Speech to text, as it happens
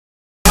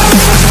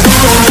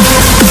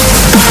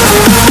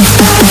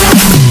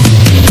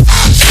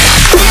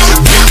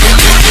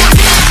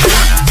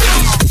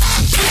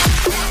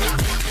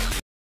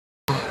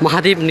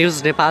Mahadev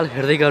news Nepal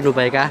हेर्दै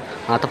गर्नुभएका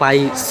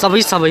तपाईँ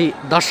सबै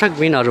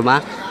दर्शकबिनहरुमा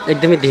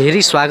एकदमै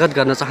धेरै स्वागत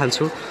गर्न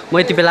चाहन्छु।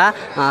 म यति बेला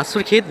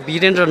सुर्खेत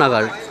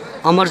वीरेन्द्रनगर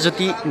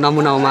अमरज्योति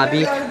नमुना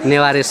उमावि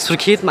नेवारे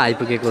सुर्खेतमा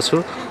आइपुगेको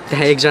छु।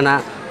 त्यहाँ एकजना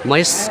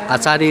महेश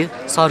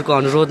आचार्य सरको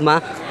अनुरोधमा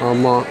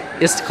म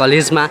यस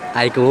कलेजमा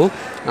आएको हुँ।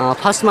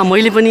 फर्स्टमा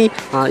मैले पनि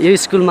यो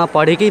स्कुलमा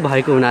पढेकै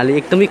भएको हुनाले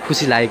एकदमै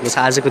खुसी लागेको छ।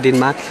 आजको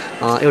दिनमा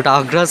एउटा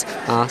अग्रज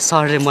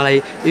सरले मलाई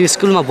यो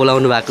स्कुलमा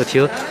बोलाउनु भएको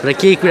थियो र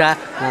केही कुरा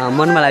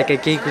मनमा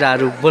लागेका केही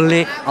कुराहरू बोल्ने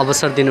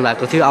अवसर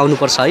दिनुभएको थियो।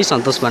 आउनुपर्छ है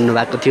सन्तोष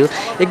भन्नुभएको थियो।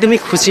 एकदमै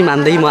खुसी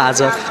मान्दै म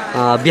आज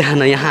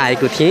बिहान यहाँ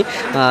आएको थिएँ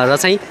र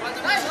चाहिँ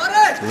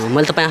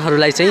मैले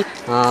तपाईँहरूलाई चाहिँ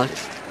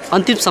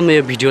अन्तिमसम्म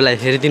यो भिडियोलाई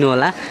हेरिदिनु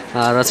होला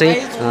र चाहिँ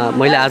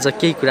मैले आज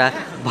केही कुरा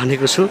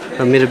भनेको छु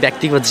र मेरो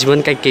व्यक्तिगत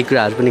जीवनका केही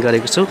कुराहरू पनि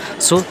गरेको छु।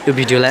 सो यो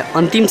भिडियोलाई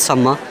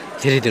अन्तिमसम्म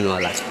हेरिदिनु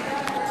होला।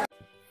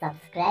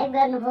 सब्स्क्राइब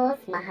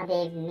गर्नुहोस्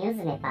महादेव न्यूज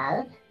नेपाल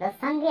र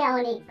सँगै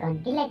आउने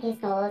घण्टीलाई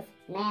थिच्नुहोस्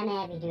नयाँ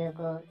नयाँ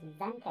भिडियोको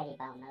जानकारी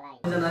पाउनलाई।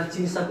 जनाले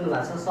चिनिसक्नु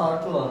भएको छ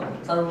सरको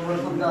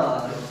सर्वप्रथम त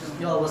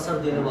यो अवसर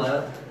दिनुभयो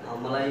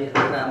मलाई।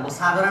 एउटा म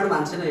साधारण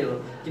मान्छे नै हो,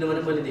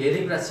 किनभने मैले धेरै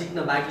कुरा सिक्न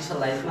बाँकी छ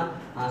लाइफमा,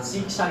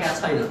 सिकिसकेका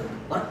छैन,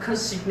 भर्खर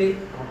सिक्ने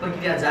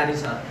प्रक्रिया जारी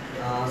छ।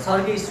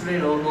 सरकै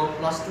स्टुडेन्ट हो म,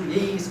 +2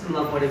 यही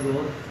स्कुलमा पढेको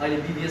हो। अहिले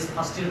BBS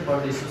फर्स्ट इयर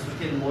पढ्दैछु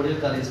सुर्खेत मोडेल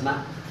कलेजमा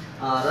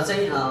र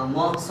चाहिँ म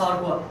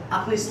सरको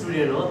आफ्नै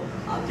स्टुडेन्ट हो।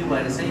 त्यो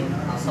भएर चाहिँ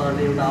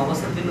सरले एउटा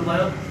अवसर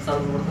दिनुभयो।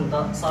 सर्वप्रथम त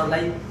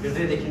सरलाई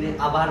हृदयदेखि नै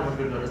आभार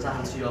प्रकट गर्न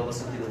चाहन्छु यो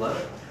अवसर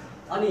दिनुभयो।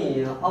 अनि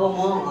अब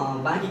म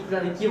बाँकी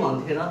कुराले के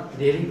भन्थेँ र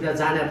धेरै कुरा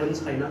जाने पनि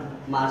छैन।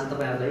 म आज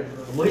तपाईँहरूलाई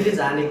मैले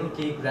जानेको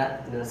केही कुरा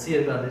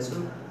सेयर गर्नेछु।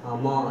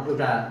 म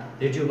एउटा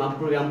रेडियोमा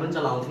प्रोग्राम पनि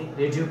चलाउँथेँ,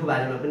 रेडियोको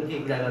बारेमा पनि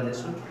केही कुरा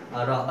गर्नेछु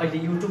र अहिले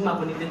युट्युबमा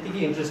पनि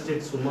त्यत्तिकै इन्ट्रेस्टेड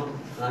छु। म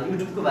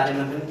युट्युबको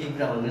बारेमा पनि केही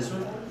कुरा भन्नेछु।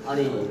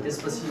 अनि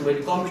त्यसपछि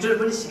मैले कम्प्युटर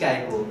पनि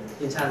सिकाएको हो,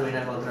 3-4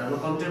 महिनाको अन्तरालमा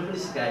कम्प्युटर पनि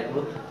सिकाएको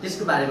हो,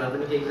 त्यसको बारेमा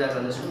पनि केही कुरा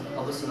गर्नेछु।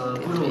 अब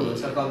गुरु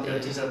हुनुहुन्छ, कम्प्युटर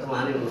टिचर त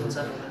उहाँ नै हुनुहुन्छ,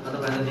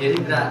 तपाईँहरूलाई धेरै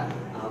कुरा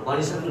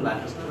भनिसक्नु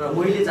भएको छ र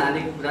मैले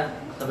जानेको कुरा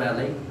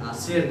तपाईँहरूलाई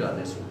सेयर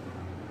गर्नेछु।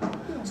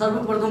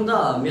 सर्वप्रथम त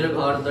मेरो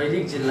घर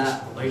दैलेख जिल्ला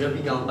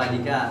भैरवी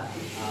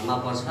गाउँपालिकामा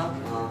पर्छ।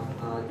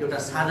 एउटा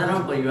साधारण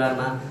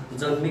परिवारमा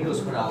जन्मेको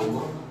छोरा हुँ म।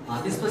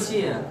 त्यसपछि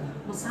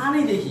म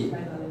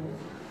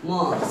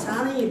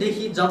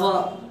सानैदेखि जब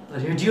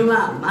रेडियोमा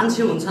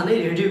मान्छे हुन्छ नै,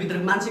 रेडियोभित्र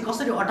मान्छे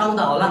कसरी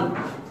अटाउँदा होलान्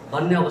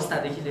भन्ने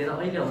अवस्थादेखि लिएर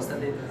अहिले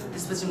अवस्थादेखि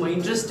त्यसपछि म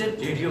इन्ट्रेस्टेड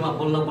रेडियोमा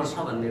बोल्नुपर्छ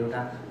भन्ने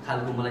एउटा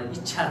खालको मलाई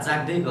इच्छा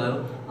जाग्दै गयो।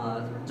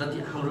 जति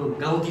हाम्रो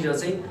गाउँतिर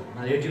चाहिँ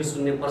रेडियो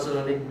सुन्ने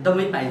प्रचलन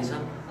एकदमै पाइन्छ,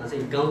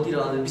 चाहिँ गाउँतिर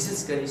विशेष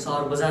गरी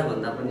सहर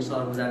बजारभन्दा पनि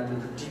सहर बजारतिर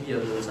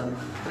टिभीहरू हुन्छन्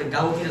र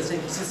गाउँतिर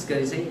चाहिँ विशेष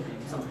गरी चाहिँ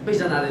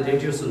सबैजनाले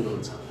रेडियो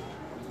सुन्नुहुन्छ।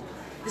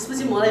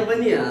 त्यसपछि मलाई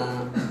पनि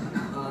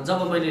जब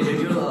मैले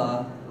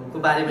रेडियोको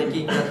बारेमा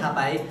केही कुरा थाहा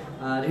पाएँ,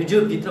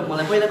 रेडियोभित्र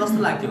मलाई पहिला कस्तो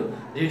लाग्थ्यो,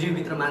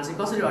 रेडियोभित्र मान्छे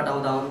कसरी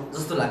अटाउँदा हुन्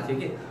जस्तो लाग्थ्यो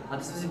कि।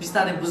 त्यसपछि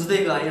बिस्तारै बुझ्दै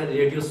गएँ अनि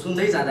रेडियो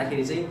सुन्दै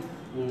जाँदाखेरि चाहिँ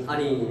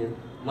अनि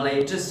मलाई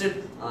इन्ट्रेस्टेड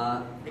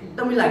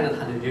एकदमै लाग्न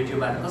थाल्यो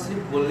रेडियोबाट कसरी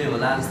बोल्ने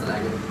होला जस्तो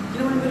लाग्यो।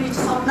 किनभने मेरो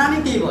सपना नै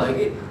त्यही भयो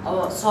कि अब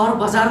सहर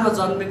बजारमा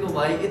जन्मेको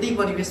भए, यतै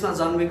परिवेशमा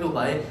जन्मेको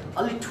भए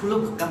अलिक ठुलो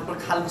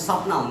खालको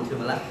सपना हुन्थ्यो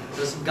होला।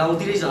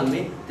 गाउँतिरै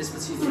जन्मेँ,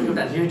 त्यसपछि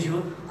एउटा रेडियो,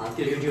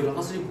 त्यो रेडियोमा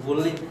कसरी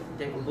बोल्ने,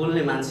 त्यहाँको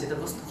बोल्ने मान्छे त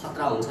कस्तो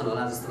खतरा हुन्छन्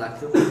होला जस्तो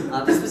लाग्थ्यो।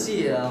 त्यसपछि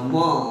म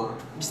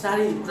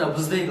बिस्तारै कुरा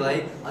बुझ्दै गएँ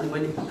अनि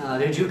मैले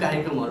रेडियो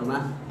कार्यक्रमहरूमा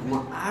म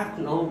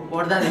 8-9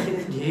 पढ्दादेखि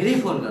धेरै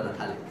फोन गर्न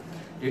थालेँ।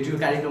 रेडियो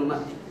कार्यक्रममा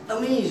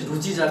एकदमै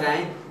रुचि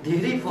जगाएँ,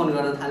 धेरै फोन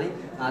गर्न थालेँ।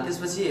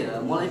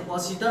 त्यसपछि मलाई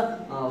पछि त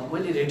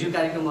मैले रेडियो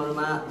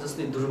कार्यक्रमहरूमा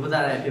जस्तै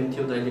ध्रुवतारा FM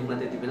थियो दैलेखमा,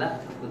 त्यति बेला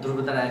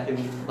ध्रुवतारा FM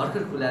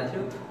भर्खर खुलाएको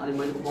थियो अनि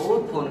मैले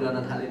बहुत फोन गर्न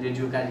थालेँ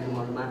रेडियो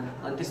कार्यक्रमहरूमा।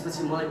 अनि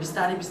त्यसपछि मलाई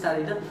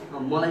बिस्तारै त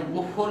म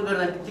फोन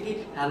गर्दा बित्तिकै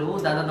हेलो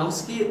दादा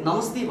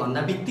नमस्ते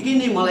भन्दा बित्तिकै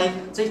नै मलाई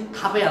चाहिँ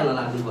थाहा पाइहाल्न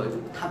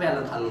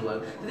थाल्नुभयो।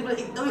 त्यति बेला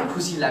एकदमै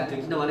खुसी लाग्थ्यो,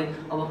 किनभने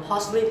अब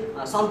फर्स्टमै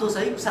सन्तोष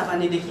है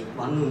कुसापानीदेखि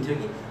भन्नुहुन्थ्यो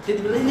कि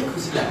त्यति बेला नै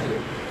खुसी लाग्थ्यो।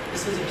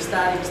 त्यसपछि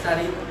बिस्तारै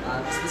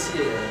त्यसपछि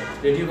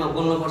रेडियोमा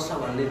बोल्नुपर्छ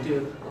भन्ने त्यो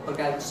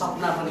प्रकारको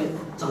सपना पनि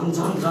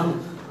झन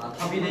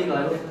थपिँदै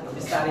गयो।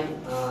 बिस्तारै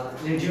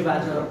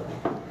रेडियोबाट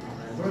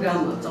प्रोग्राम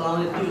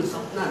चलाउने त्यो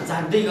सपना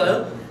जाग्दै गयो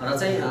र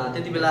चाहिँ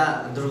त्यति बेला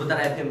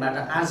ध्रुवतारा FMबाट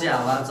आर्जे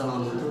आवाज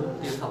चलाउनुहुन्थ्यो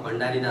तीर्थ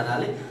भण्डारी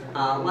दादाले।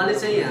 उहाँले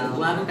चाहिँ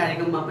उहाँको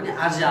कार्यक्रममा पनि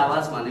आर्जे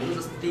आवाज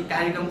भनेको जस्तै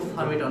कार्यक्रमको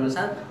फर्मेट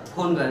अनुसार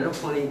फोन गरेर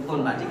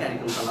फोनबाटै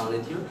कार्यक्रम चलाउने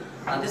थियो।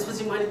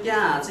 त्यसपछि मैले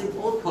त्यहाँ चाहिँ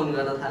बहुत फोन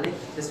गर्न थालेँ।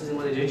 त्यसपछि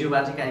मैले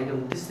रेडियोबाटै कार्यक्रम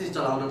त्यसरी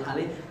चलाउन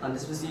थालेँ। अनि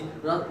त्यसपछि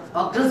र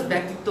अग्रज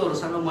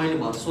व्यक्तित्वहरूसँग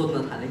मैले सोध्न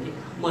थालेँ कि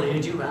म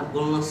रेडियोमा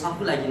बोल्न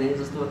सक्नुला कि नै,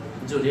 जस्तो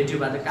जो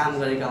रेडियोबाट काम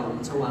गरेका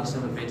हुनुहुन्छ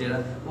उहाँहरूसँग भेटेर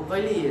म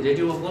कहिले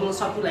रेडियोमा बोल्न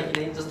सक्नुला कि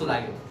नै जस्तो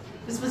लाग्यो।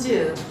 त्यसपछि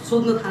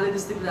सोध्न थालेँ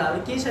त्यस्तै कुराहरू,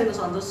 केही छैन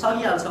सन्तोष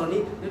सकिहाल्छ भने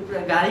यो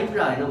कुरा गाह्रै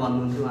कुरा होइन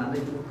भन्नुहुन्थ्यो उहाँले।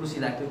 एकदम खुसी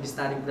लाग्थ्यो,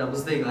 बिस्तारै कुरा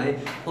बुझ्दै गएँ,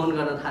 फोन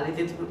गर्न थालेँ।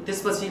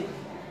 त्यसपछि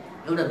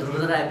एउटा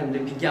ध्रुवतारा एफएमले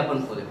विज्ञापन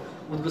खोल्यो,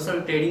 उद्घोषण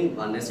ट्रेडिङ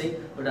भन्ने चाहिँ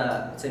एउटा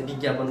चाहिँ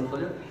विज्ञापन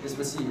खोल्यो।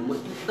 त्यसपछि म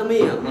एकदमै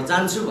म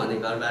जान्छु भने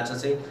घरबाट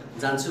चाहिँ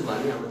जान्छु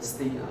भने अब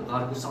त्यस्तै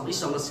घरको सबै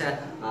समस्या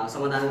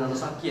समाधान गर्न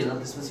सकिएन।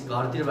 त्यसपछि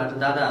घरतिरबाट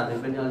दादाहरूले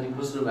पनि अलिक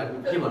बुझ्नु भएको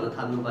के भन्न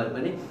थाल्नुभयो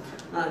भने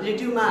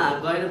रेडियोमा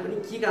गएर पनि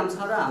के काम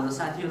छ र हाम्रो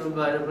साथीहरू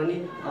गएर पनि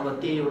अब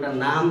त्यही एउटा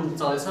नाम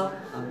चल्छ।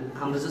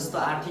 हाम्रो जस्तो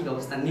आर्थिक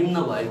अवस्था निम्न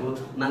भएको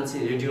मान्छे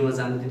रेडियोमा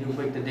जानु त्यति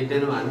उपयुक्त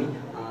देख्दैनौँ हामी,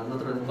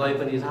 नत्र गए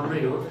पनि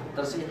राम्रै हो,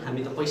 तर चाहिँ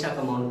हामी त पैसा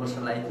कमाउनुपर्छ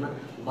लाइफमा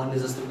भन्ने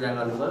जस्तो कुरा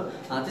गर्नुभयो।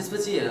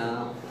 त्यसपछि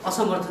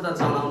असमर्थता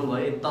जनाउनु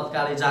भयो,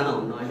 तत्कालै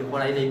जानुहुन्न,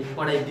 अहिले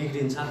पढाइ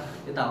बिग्रिन्छ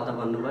यताउता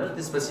भन्नुभयो।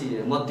 त्यसपछि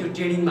म त्यो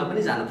ट्रेडिङमा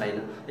पनि जान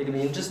पाइनँ, एकदमै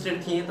इन्ट्रेस्टेड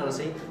थिएँ तर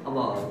चाहिँ अब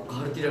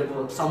घरतिरको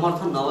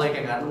समर्थन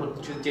नभएका कारण म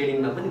त्यो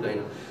ट्रेडिङमा पनि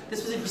गइनँ।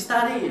 त्यसपछि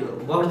बिस्तारै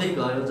बढ्दै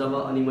गयो जब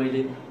अनि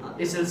मैले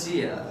एसएलसी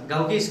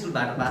गाउँकै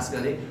स्कुलबाट पास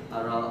गरेँ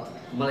र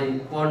मलाई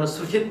पढ्न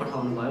सुर्खेत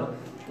पठाउनु भयो।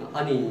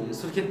 अनि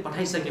सुर्खेत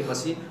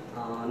पठाइसकेपछि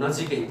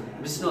नजिकै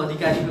विष्णु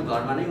अधिकारीको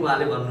घरमा नै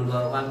उहाँले भन्नुभयो,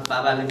 उहाँको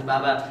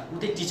बाबा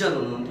उतै टिचर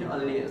हुनुहुन्थ्यो,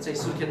 अलि चाहिँ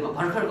सुर्खेतमा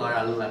भर्खर घर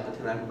हाल्नु भएको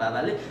थियो उहाँको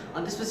बाबाले।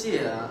 अनि त्यसपछि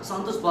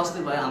सन्तोष बस्ने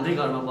भयो, हाम्रै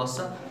घरमा बस्छ,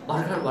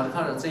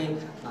 भर्खर चाहिँ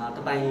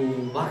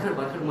तपाईँ भर्खर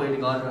मैले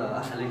घर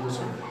हालेको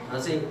छु र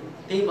चाहिँ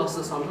त्यही बस्छ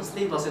सन्तोष,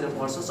 त्यही बसेर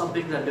पढ्छ,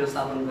 सबै कुरा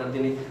व्यवस्थापन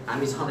गरिदिने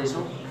हामी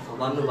छँदैछौँ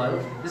भन्नुभयो।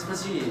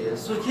 त्यसपछि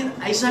सुर्खेत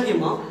आइसकेँ,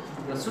 म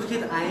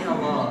सुर्खेत आएँ,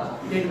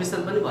 अब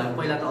एडमिसन पनि भयो।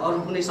 पहिला त अरू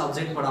कुनै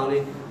सब्जेक्ट पढाउने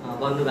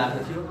भन्नुभएको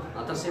थियो,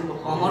 तर चाहिँ म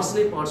कमर्स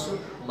नै पढ्छु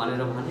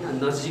भनेर भने। अनि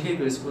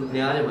नजिकैको स्कुल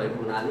न्यायालय भएको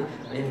हुनाले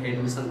यहाँ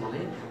एडमिसन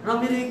भनेँ र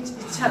मेरो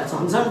इच्छा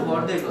झन्झन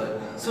बढ्दै गयो।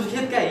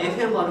 सुर्खेतका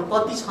एफएमहरू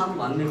कति छन्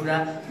भन्ने कुरा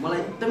मलाई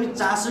एकदमै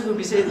चासोको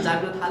विषय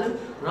जाग्न थाल्यो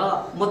र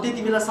म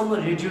त्यति बेलासम्म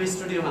रेडियो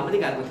स्टुडियोमा पनि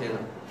गएको थिएन।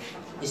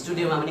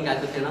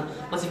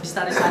 पछि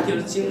बिस्तारै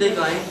साथीहरू चिन्दै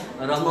गएँ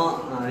र म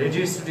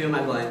रेडियो स्टुडियोमा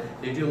गएँ।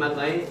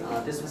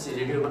 त्यसपछि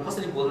रेडियोमा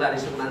कसरी बोल्दा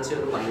रहेछ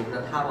मान्छेहरू भन्ने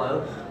कुरा थाहा भयो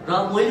र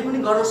मैले पनि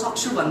गर्न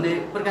सक्छु भन्ने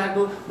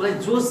प्रकारको मलाई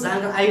जोस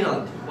जाँगर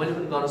आइरहन्थ्यो। मैले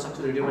पनि गर्न सक्छु,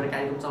 रेडियोबाट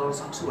कार्यक्रम चलाउन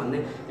सक्छु भन्ने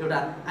एउटा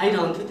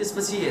आइरहन्थ्यो।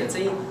 त्यसपछि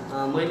चाहिँ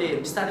मैले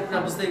बिस्तारै कुरा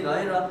बुझ्दै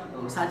गएँ र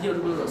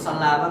साथीहरूको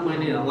सल्लाहमा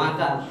मैले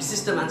उहाँका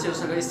विशिष्ट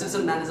मान्छेहरूसँग,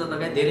 स्टेसन म्यानेजर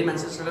लगायत धेरै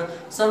मान्छेहरूसँग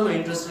सर म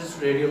इन्ट्रेस्टेड छु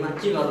रेडियोमा,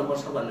 के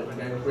गर्नुपर्छ भन्ने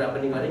प्रकारको कुरा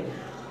पनि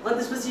गरेँ। अनि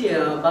त्यसपछि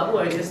बाबु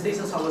अहिले यस्तै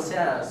छ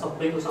समस्या,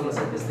 सबैको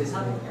समस्या त्यस्तै छ।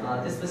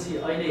 त्यसपछि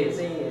अहिले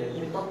चाहिँ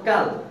तिमी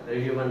तत्काल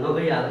रेडियोमा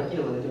नगइहाल,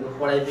 किनभने तिम्रो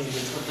पढाइ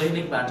बिग्रिन्छ,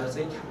 दैनिकबाट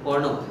चाहिँ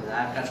पढ्न भनेर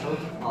आएका छौँ,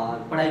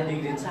 पढाइ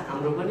बिग्रिन्छ।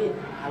 हाम्रो पनि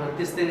अब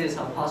त्यस्तै नै छ,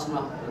 फर्स्टमा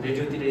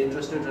रेडियोतिर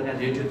इन्ट्रेस्टेड रहेर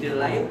रेडियोतिर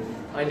लाग्यो,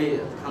 अहिले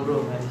हाम्रो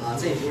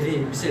चाहिँ धेरै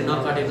विषय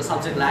नकटेको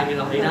सब्जेक्ट लागेर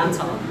हैरान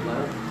छ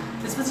भन्नुभयो।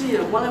 त्यसपछि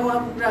मलाई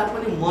उहाँको कुरा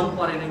पनि मन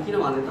परेन,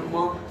 किनभने त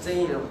म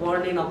चाहिँ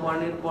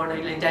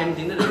पढाइलाई टाइम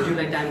दिने,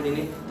 रेडियोलाई टाइम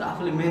दिने त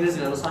आफूले म्यानेज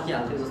गर्न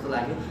सकिहाल्थ्यो जस्तो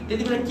लाग्यो।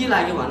 त्यति बेला के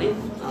लाग्यो भने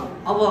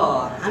अब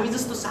हामी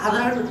जस्तो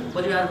साधारण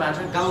परिवारबाट,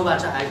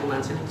 गाउँबाट आएको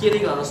मान्छेले के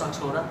गर्न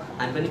सक्छौँ र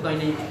हामी पनि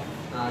कहिले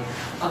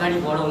अगाडि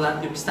बढौँला,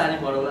 त्यो बिस्तारै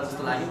बढौँला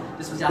जस्तो लाग्यो।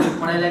 त्यसपछि आफ्नो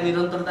पढाइलाई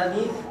निरन्तरता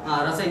दिएँ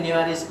र चाहिँ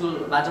नेवारी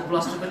स्कुलबाट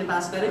 +2 पनि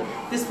पास गरेँ।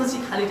 त्यसपछि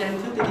खाली टाइम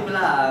थियो, त्यति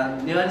बेला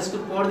नेवारी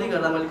स्कुल पढ्दै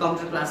गर्दा मैले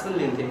कम्प्युटर क्लास पनि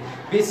लिन्थेँ।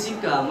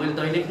 बेसिक मैले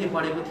दैलेख नै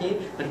पढेको थिएँ,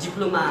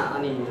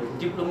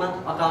 डिप्लोमा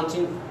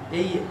अकाउन्टिङ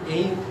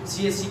यही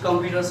CSC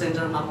कम्प्युटर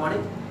सेन्टरमा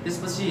पढेँ।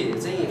 त्यसपछि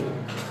चाहिँ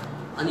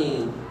अनि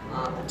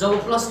जब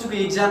 +2 को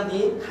एक्जाम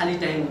दिएँ खाली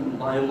टाइम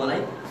भयो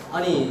मलाई।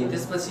 अनि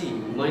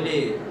त्यसपछि मैले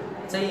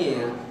चाहिँ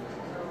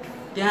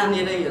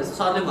त्यहाँनिरै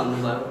सरले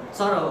भन्नुभयो,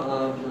 सर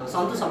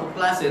सन्तोष अब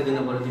क्लास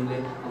हेरिदिनु पऱ्यो तिमीले,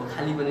 अब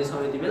खाली पनि छ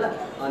यति बेला,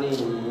 अनि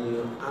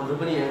हाम्रो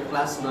पनि यहाँ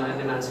क्लास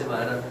नहेर्ने मान्छे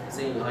भएर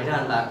चाहिँ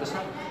हैरान भएको छ,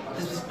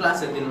 त्यसपछि क्लास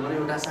हेरिदिनु पऱ्यो,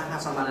 एउटा शाखा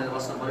सम्हालेर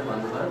बस्नु पऱ्यो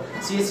भन्नुभयो।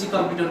 CSC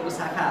कम्प्युटरको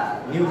शाखा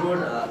न्यू रोड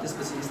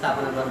त्यसपछि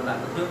स्थापना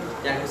गर्नुभएको थियो,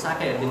 त्यहाँको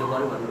शाखा हेरिदिनु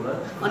पऱ्यो भन्नुभयो।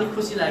 अनि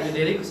खुसी लाग्यो,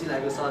 धेरै खुसी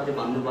लाग्यो, सरले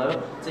भन्नुभयो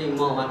चाहिँ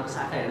म उहाँको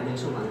शाखा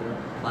हेरिदिन्छु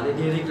भने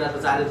धेरै कुरा त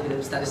जाने थिएन,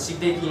 बिस्तारै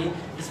सिक्दै थिएँ।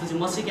 त्यसपछि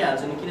म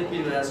सिकाइहाल्छु नि, किन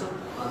पिर गरेको छु,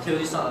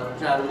 थ्योरी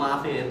कुराहरू म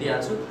आफै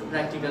हेरिदिइहाल्छु,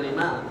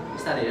 प्र्याक्टिकलीमा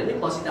बिस्तारै हेर्ने,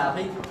 पछि त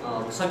आफै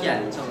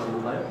सकिहालिन्छ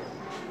भन्नुभयो।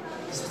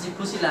 त्यसपछि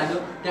खुसी लाग्यो,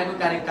 त्यहाँको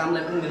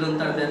कार्यक्रमलाई पनि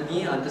निरन्तरता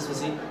दिएँ। अनि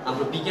त्यसपछि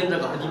हाम्रो बिरेन्द्र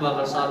घरकी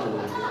सर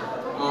हुनुहुन्थ्यो,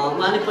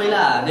 उहाँले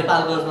पहिला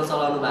नेपालगञ्जमा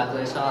चलाउनु भएको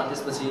रहेछ।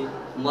 त्यसपछि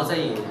म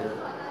चाहिँ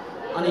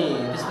अनि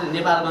त्यसपछि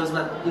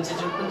नेपालगञ्जमा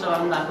इन्स्टिट्युट पनि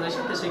चलाउनु भएको रहेछ,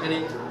 त्यसै गरी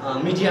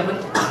मिडिया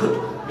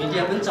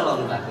पनि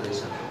चलाउनु भएको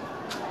रहेछ।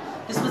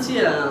 त्यसपछि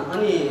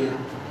अनि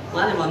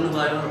उहाँले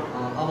भन्नुभयो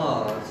अब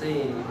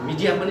चाहिँ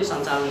मिडिया पनि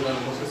सञ्चालन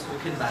गर्नुपर्छ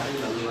सुर्खेतबाटै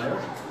भन्नुभयो।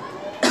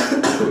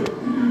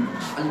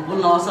 अनि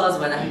बोल्न असहज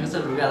भइराखेको छ,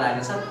 ढुगा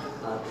लागेको छ,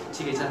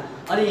 ठिकै छ।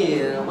 अनि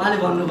उहाँले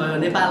भन्नुभयो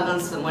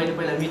नेपालगञ्ज मैले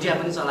पहिला मिडिया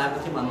पनि चलाएको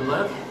थिएँ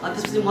भन्नुभयो। अनि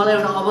त्यसपछि मलाई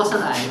एउटा अवसर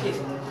आयो कि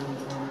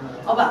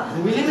अब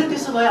हामीले नै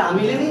त्यसो भए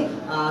हामीले नै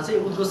चाहिँ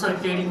उद्घोषण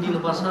ट्रेनिङ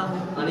दिनुपर्छ,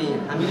 अनि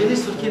हामीले नै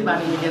सुर्खेतबाट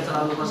मिडिया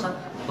चलाउनुपर्छ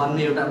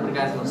भन्ने एउटा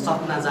प्रकारको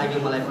सपना जाग्यो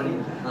मलाई पनि,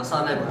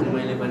 सरलाई भने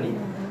मैले पनि।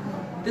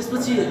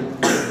 त्यसपछि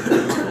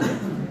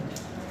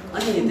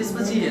अनि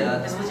त्यसपछि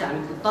हामी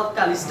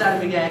तत्काल स्टार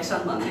मिडिया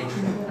एक्सन भन्ने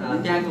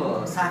त्यहाँको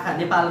शाखा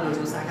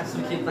नेपालगञ्जको शाखा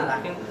सुर्खेतमा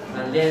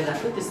ल्याएर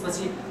राख्यो।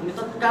 त्यसपछि हामी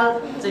तत्काल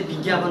चाहिँ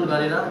विज्ञापन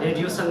गरेर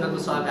रेडियोसँगको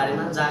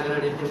सहकार्यमा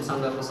जागरण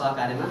एफएमसँगको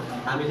सहकार्यमा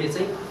हामीले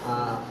चाहिँ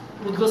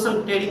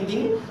उद्घोषण ट्रेनिङ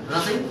दिने र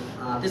चाहिँ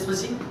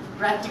त्यसपछि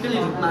प्र्याक्टिकली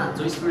रूपमा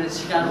जो स्टुडेन्ट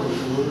सिकार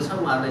हुनुहुन्छ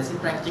उहाँहरूलाई चाहिँ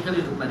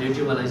प्र्याक्टिकली रूपमा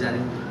रेडियोमा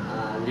लैजाने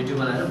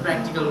रेडियोमा लगेर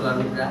प्र्याक्टिकल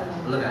गर्ने कुरा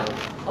लगायो।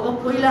 अब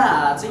पहिला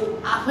चाहिँ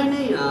आफै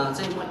नै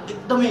चाहिँ म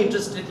एकदमै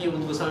इन्ट्रेस्टेड थिएँ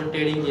उद्घोषण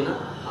ट्रेनिङ दिन,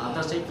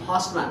 तर चाहिँ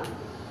फर्स्टमा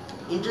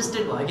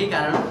इन्ट्रेस्टेड भएकै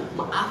कारण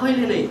म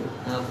आफैले नै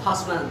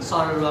फर्स्टमा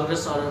सरहरू अग्र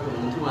सरहरू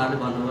हुनुहुन्थ्यो उहाँहरूले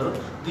भन्नुभयो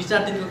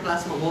 2-4 दिनको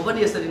क्लासमा म पनि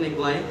यसरी नै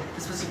गएँ।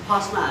 त्यसपछि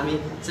फर्स्टमा हामी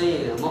चाहिँ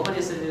म पनि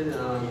यसरी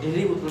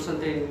धेरै उद्घोषण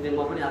ट्रेनिङ दिँदै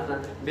म पनि आफ्ना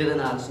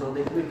वेदनाहरू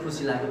सुनाउँदै एकदमै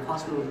खुसी लाग्यो।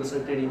 फर्स्टमा उद्घोषण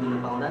ट्रेनिङ दिन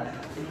पाउँदा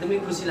एकदमै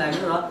खुसी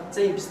लाग्यो र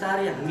चाहिँ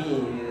बिस्तारै हामी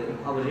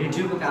अब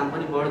रेडियोको काम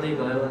पनि बढ्दै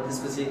गयो।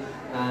 त्यसपछि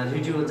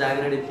रेडियो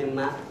जागरण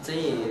एफएममा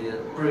चाहिँ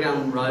प्रोग्राम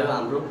रह्यो,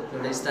 हाम्रो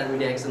एउटा स्टार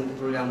मिडिया एक्सनको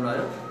प्रोग्राम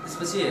रह्यो।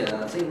 त्यसपछि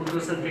चाहिँ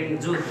उद्घोषण ट्रेनिङ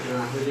जो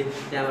हामीले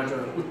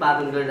त्यहाँबाट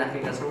उत्पादन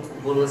गरिराखेका छौँ,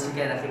 बोल्न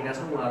सिकाइराखेका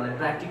छौँ, उहाँहरूलाई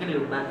प्र्याक्टिकली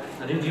रूपमा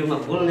रेडियोमा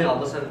बोल्ने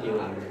अवसर दियौँ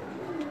हामीले।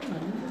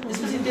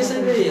 त्यसपछि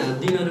त्यसैले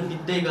दिनहरू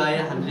बित्दै गए,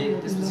 हामीले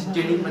त्यसपछि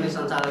ट्रेनिङ पनि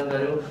सञ्चालन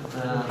गऱ्यौँ।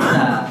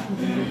 एउटा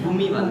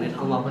भूमि भन्ने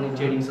ठाउँमा पनि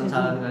ट्रेनिङ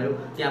सञ्चालन गऱ्यौँ।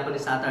 त्यहाँ पनि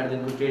 7-8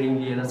 दिनको ट्रेनिङ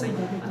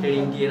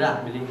दिएर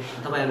हामीले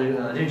तपाईँहरू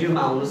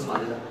रेडियोमा आउनुहोस्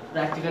भनेर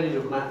प्र्याक्टिकली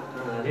रूपमा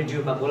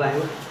रेडियोमा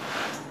बोलायौँ।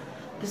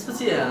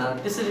 त्यसपछि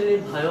त्यसरी नै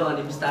भयो।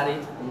 अनि बिस्तारै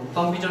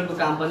कम्प्युटरको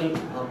काम पनि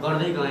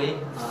गर्दै गएँ।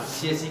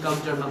 सिएससी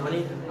कम्प्युटरमा पनि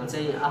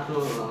चाहिँ आफ्नो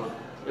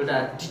एउटा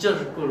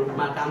टिचरको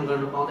रूपमा काम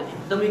गर्न पाउँदा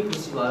एकदमै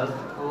खुसी भयो।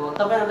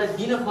 तपाईँहरूलाई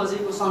दिन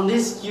खोजेको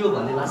सन्देश के हो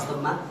भने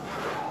वास्तवमा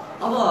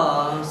अब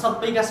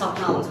सबैका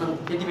सपना हुन्छन्,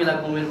 त्यति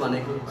बेलाको उमेर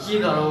भनेको के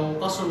गरौँ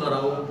कसो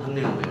गरौँ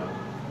भन्ने उमेर,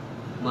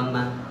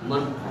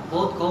 मन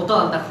बहुत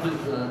कौतूहलता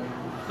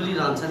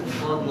खुलिरहन्छ नि,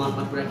 बहुत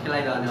मनमा कुरा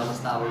खेलाइरहने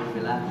अवस्था हो यो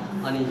बेला।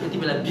 अनि यति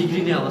बेला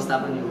बिग्रिने अवस्था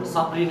पनि हो,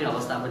 सप्रिने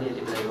अवस्था पनि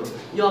यति बेला हो।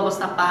 यो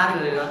अवस्था पार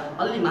गरेर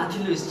अलि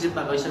माथिल्लो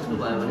स्टेपमा गइसक्नु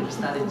भयो भने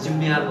बिस्तारै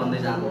जिम्मेवार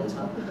बन्दै जानुहुन्छ।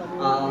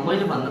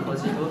 मैले भन्न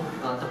खोजेको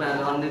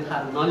तपाईँहरूले अन्यथा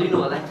नलिनु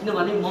होला,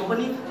 किनभने म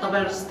पनि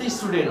तपाईँहरू जस्तै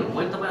स्टुडेन्ट हो।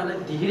 मैले तपाईँहरूलाई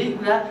धेरै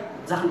कुरा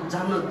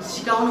जान्न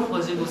सिकाउन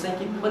खोजेको चाहिँ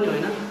के पनि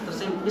होइन, तर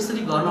चाहिँ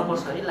यसरी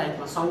गर्नुपर्छ है,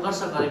 लाइफमा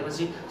सङ्घर्ष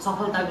गरेपछि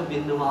सफलताको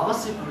बिन्दुमा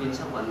अवश्य पुगिन्छ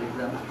भन्ने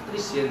कुरा मात्रै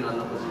सेयर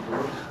गर्न खोजेको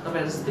हो।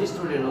 तपाईँहरू जस्तै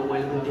स्टुडेन्ट हो,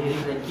 मैले पनि धेरै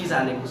कुरा के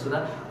जानेको छु र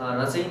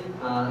चाहिँ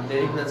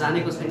धेरै कुरा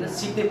जानेको छैन,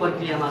 सिक्ने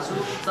प्रक्रियामा छु।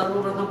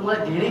 सर्वप्रथम मलाई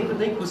धेरै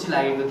नै खुसी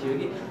लागेको थियो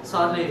कि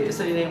सरले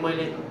यसरी नै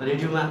मैले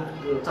रेडियोमा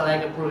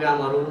चलाएका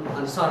प्रोग्रामहरू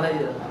अनि सरलाई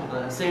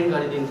सेन्ड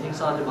गरिदिन्थेँ।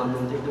 सरले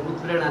भन्नुहुन्थ्यो, एकदम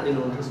उत्प्रेरणा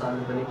दिनुहुन्थ्यो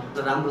सरले पनि, र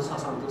राम्रो छ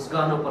सन्तोष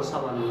गर्नुपर्छ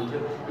भन्नुहुन्थ्यो,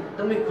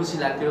 एकदमै खुसी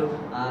लाग्थ्यो।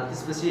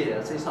 त्यसपछि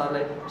चाहिँ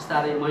सरलाई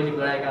बिस्तारै मैले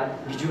गराएका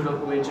भिडियो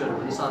डकुमेन्ट्रीहरू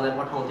पनि सरलाई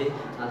पठाउँथेँ।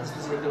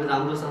 त्यसपछि एकदमै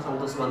राम्रो छ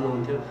सन्तोष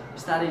भन्नुहुन्थ्यो।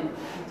 बिस्तारै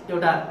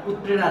एउटा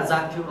उत्प्रेरणा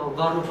जाग्थ्यो, अब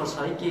गर्नुपर्छ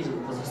है के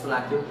जस्तो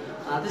लाग्थ्यो।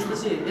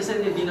 त्यसपछि यसरी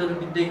नै दिनहरू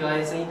बित्दै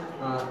गए। चाहिँ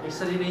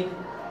यसरी नै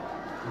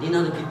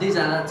दिनहरू बित्दै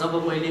जाँदा जब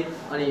मैले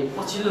अनि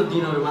पछिल्लो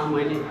दिनहरूमा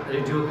मैले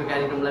रेडियोको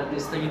कार्यक्रमलाई पनि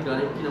स्थगित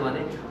गरेँ,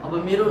 किनभने अब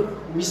मेरो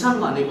मिसन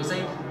भनेको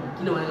चाहिँ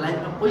किनभने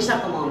लाइफमा पैसा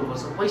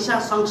कमाउनुपर्छ, पैसा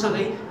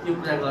सँगसँगै यो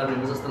कुरा गर्ने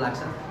हो जस्तो लाग्छ।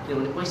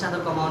 किनभने पैसा त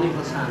कमाउनै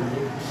पर्छ, हामीले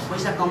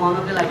पैसा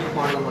कमाउनकै लागि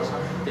पढ्नुपर्छ।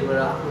 त्यही भएर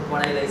आफ्नो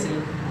पढाइलाई चाहिँ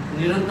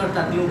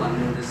निरन्तरता दिउँ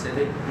भन्ने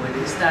उद्देश्यले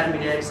मैले स्टार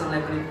मिडिया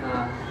एक्सनलाई पनि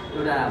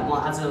एउटा म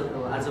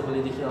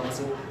आजभोलिदेखि अब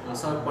चाहिँ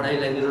सर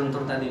पढाइलाई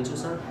निरन्तरता दिन्छु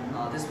सर,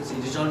 त्यसपछि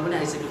रिजल्ट पनि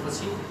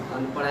आइसकेपछि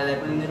अनि पढाइलाई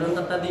पनि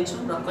निरन्तरता दिन्छु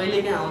र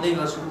कहिलेकाहीँ आउँदै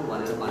गर्छु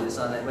भने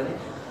सरलाई पनि।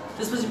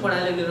 त्यसपछि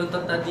पढाइलाई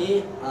निरन्तरता दिएँ,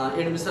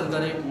 एडमिसन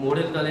गरेँ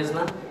मोडेल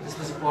कलेजमा।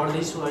 त्यसपछि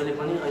पढ्दैछु अहिले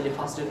पनि, अहिले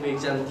फर्स्ट इयरको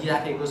इक्जाम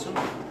दिइराखेको छु।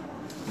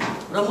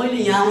 र मैले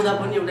यहाँ आउँदा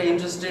पनि एउटा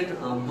इन्ट्रेस्टेड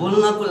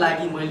बोल्नको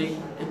लागि मैले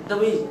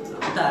एकदमै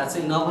उता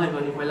चाहिँ नभए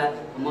पनि पहिला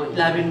म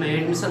 11मा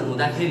एडमिसन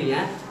हुँदाखेरि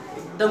यहाँ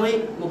एकदमै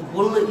म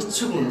बोल्न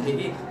इच्छुक हुन्थेँ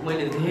कि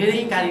मैले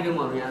धेरै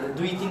कार्यक्रमहरू यहाँ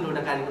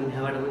 2-3वटा कार्यक्रम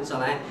यहाँबाट पनि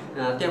चलाएँ,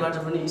 त्यहाँबाट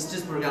पनि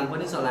स्टेज प्रोग्राम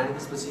पनि चलाएँ।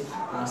 त्यसपछि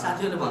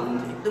साथीहरूले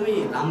भन्नुहुन्थ्यो एकदमै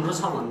राम्रो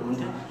छ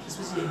भन्नुहुन्थ्यो।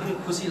 त्यसपछि एकदमै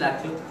खुसी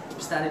लाग्थ्यो।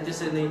 बिस्तारै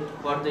त्यसरी नै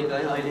बढ्दै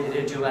गएँ। अहिले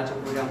रेडियोबाट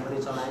प्रोग्राम पनि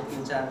चलाएँ,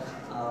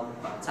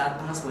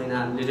 4-5 महिना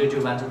हामीले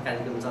रेडियोबाट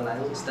कार्यक्रम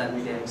चलायौँ, स्टार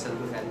मिडिया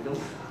एक्सनको कार्यक्रम,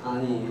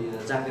 अनि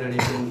जागरण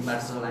एफएमबाट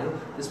चलायौँ।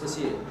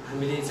 त्यसपछि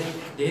हामीले चाहिँ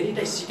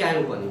धेरैलाई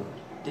सिकायौँ पनि,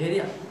 धेरै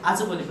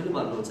आजभोलि पनि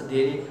भन्नुहुन्छ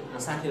धेरै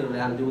साथीहरूले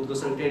हामीले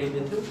उद्घोषण ट्रेनिङ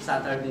दिन्थ्यो,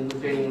 7-8 दिनको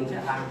ट्रेनिङ हुन्थ्यो,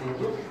 8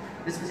 दिनको।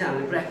 त्यसपछि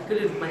हामीले प्र्याक्टिकली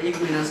रूपमा 1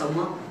 महिनासम्म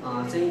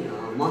चाहिँ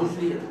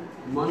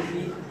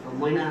मन्थली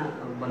महिना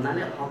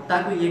भन्नाले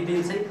हप्ताको 1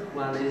 दिन चाहिँ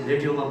उहाँले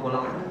रेडियोमा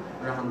बोलाउँथ्यो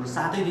र हाम्रो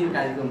 7 दिन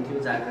कार्यक्रम थियो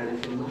जागरण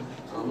एफएममा,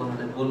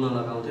 उहाँहरूलाई बोल्न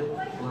लगाउँथ्यो।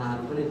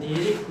 उहाँहरू पनि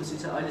धेरै खुसी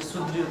छ। अहिले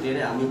सुध्रियो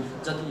धेरै, हामी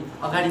जति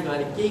अगाडि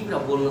गएर केही कुरा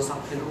बोल्न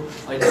सक्थेनौँ,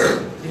 अहिले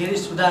धेरै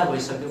सुधार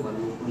भइसक्यो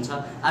भन्नुहुन्छ।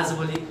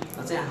 आजभोलि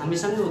चाहिँ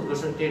हामीसँगै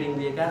उद्घोषण ट्रेनिङ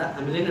दिएका र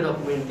हामीले नै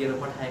डकुमेन्ट दिएर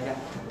पठाएका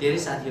धेरै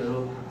साथीहरू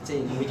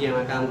चाहिँ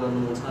मिडियामा काम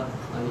गर्नुहुन्छ।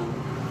 अनि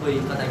कोही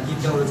कता गीत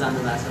गाउन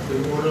जानुभएको छ,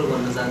 कोही मोडल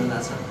बन्न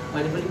जानुभएको छ,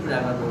 अहिले पनि कुरा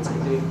गर्नुहुन्छ।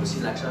 एकदमै खुसी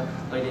लाग्छ,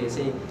 अहिले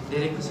चाहिँ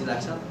धेरै खुसी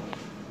लाग्छ।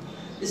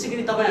 त्यसै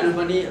गरी तपाईँहरू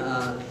पनि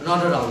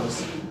नडराउनुहोस्।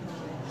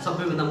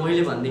 सबैभन्दा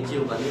मैले भन्ने के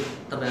हो भने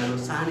तपाईँहरू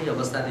सानै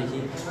अवस्थादेखि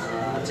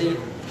चाहिँ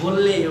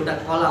बोल्ने एउटा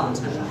कला हुन्छ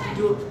नि,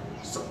 त्यो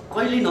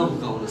कहिले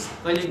नहुकाउनुहोस्,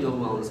 कहिले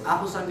नहुकाउनुहोस्।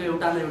 आफूसँग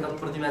एउटा न एउटा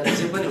प्रतिभा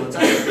जे पनि हुन्छ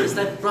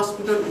त्यसलाई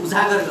प्रस्फुटन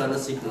उजागर गर्न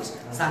सिक्नुहोस्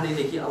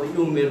सानैदेखि, अब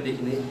यो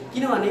उमेरदेखि नै।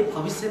 किनभने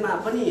भविष्यमा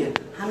पनि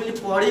हामीले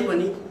पढे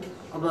पनि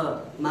अब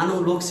मानव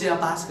लोकसेवा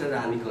पास गरेर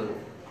हामी गयौँ,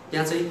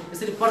 त्यहाँ चाहिँ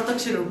यसरी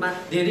प्रत्यक्ष रूपमा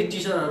धेरै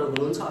टिचरहरू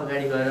हुनुहुन्छ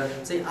अगाडि गएर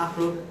चाहिँ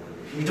आफ्नो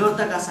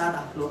विडरताका साथ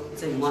आफ्नो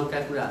चाहिँ मनका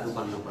कुराहरू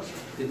भन्नुपर्छ।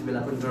 त्यति बेला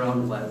पनि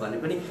डराउनु भयो भने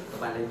पनि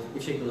तपाईँलाई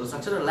इफेक्ट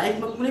हुनसक्छ। र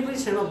लाइफमा कुनै पनि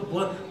क्षणमा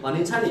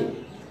भनिन्छ नि,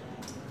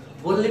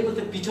 बोल्नेको त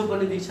पिठो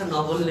पनि दिन्छ,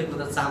 नबोल्नेको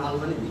त चामल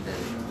पनि दिँदैन।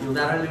 यो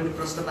उदाहरणले पनि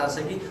प्रश्न पार्छ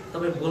कि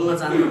तपाईँ बोल्न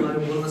जान्नुभयो,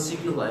 बोल्न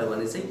सिक्नुभयो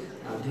भने चाहिँ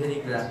धेरै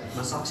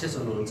कुरामा सक्सेस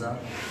हुनुहुन्छ।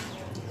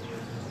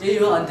 त्यही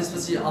हो। अनि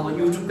त्यसपछि अब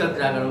युट्युबका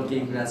कुरा गरौँ।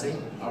 केही कुरा चाहिँ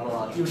अब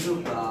युट्युब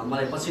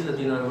मलाई पछिल्लो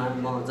दिनहरूमा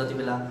म जति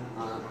बेला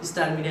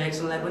स्टार मिडिया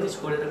एक्सनलाई पनि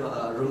छोडेर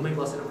रुममै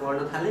बसेर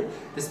पढ्न थालेँ,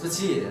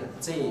 त्यसपछि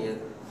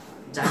चाहिँ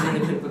जाने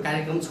फिल्मको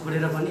कार्यक्रम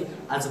छोडेर पनि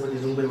आजभोलि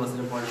रुममै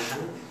बसेर पढ्न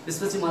थालेँ।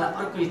 त्यसपछि मलाई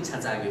अर्को इच्छा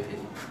जाग्यो।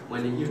 फेरि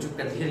मैले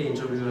युट्युबका धेरै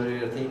इन्टरभ्यू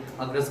गरेको थिएँ,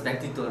 अग्रज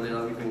व्यक्तित्वहरूले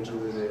लगेको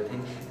इन्टरभ्यू गरेको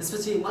थिएँ।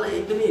 त्यसपछि मलाई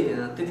एकदमै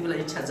त्यति बेला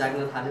इच्छा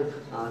जाग्न थाल्यो।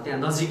 त्यहाँ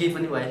नजिकै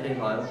पनि वाइफाई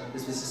भयो।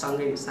 त्यसपछि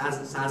सँगै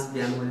साँझ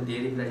बिहान मैले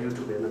धेरै कुरा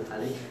युट्युब हेर्न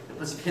थालेँ।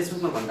 पछि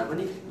फेसबुकमा भन्दा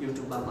पनि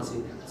युट्युबमा पछि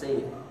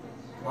चाहिँ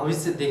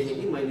भविष्य देखेँ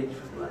कि मैले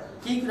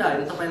केही कुरा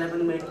होइन। तपाईँलाई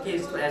पनि म के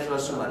इन्सपायर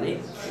गर्छु भने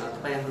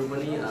तपाईँहरू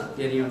पनि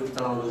धेरै युट्युब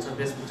चलाउनुहुन्छ,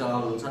 फेसबुक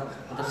चलाउनुहुन्छ,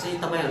 तर चाहिँ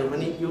तपाईँहरू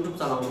पनि युट्युब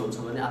चलाउनुहुन्छ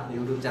भने आफ्नो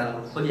युट्युब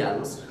च्यानल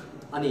खोलिहाल्नुहोस्।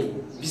 अनि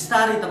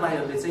बिस्तारै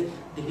तपाईँहरूले चाहिँ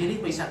धेरै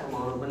पैसा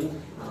कमाउनु पनि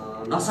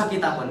नसके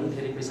तापनि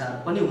धेरै पैसा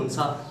पनि हुन्छ।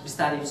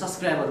 बिस्तारै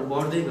सब्सक्राइबरहरू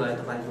बढ्दै गयो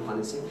तपाईँको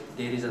भने चाहिँ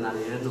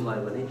धेरैजनाले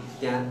हेर्नुभयो भने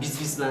त्यहाँ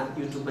बिचबिचमा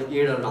युट्युबमा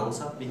एडहरू आउँछ,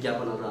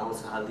 विज्ञापनहरू आउँछ,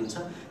 हालिदिन्छ।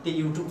 त्यो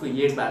युट्युबको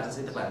एडबाट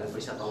चाहिँ तपाईँहरूले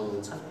पैसा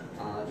पाउनुहुन्छ।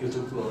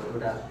 युट्युबको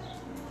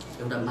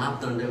एउटा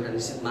मापदण्ड, एउटा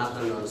निश्चित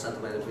मापदण्ड अनुसार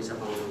तपाईँहरूले पैसा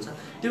पाउनुहुन्छ।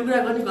 त्यो कुरा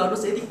पनि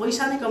गर्नुहोस्। यदि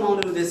पैसा नै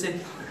कमाउने उद्देश्य,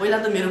 पहिला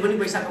त मेरो पनि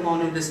पैसा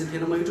कमाउने उद्देश्य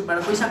थिएन। म युट्युबबाट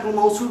पैसा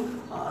कमाउँछु,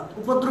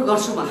 उपद्रो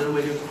गर्छु भनेर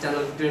मैले युट्युब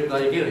च्यानल क्रिएट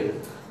गरेकै होइन।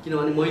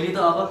 किनभने मैले त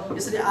अब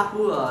यसरी आफू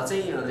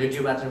चाहिँ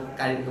रेडियोबाट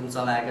कार्यक्रम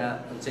चलाएका,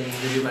 चाहिँ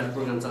रेडियोबाट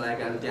प्रोग्राम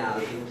चलाएकाहरू त्यहाँ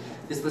हाल्थेँ।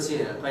 त्यसपछि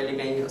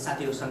कहिलेकाहीँ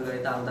साथीहरूसँग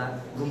यताउता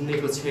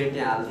घुम्नेको छेड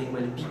त्यहाँ हाल्थेँ।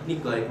 मैले पिकनिक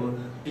गएको,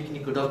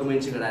 पिकनिकको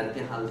डकुमेन्ट्री गराएर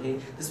त्यहाँ हाल्थेँ।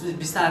 त्यसपछि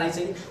बिस्तारै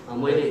चाहिँ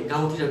मैले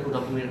गाउँतिरको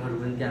डकुमेन्टहरू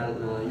पनि त्यहाँ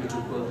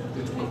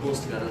युट्युबमा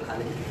पोस्ट गर्न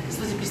थालेँ।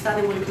 त्यसपछि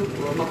बिस्तारै म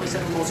युट्युबमा पैसा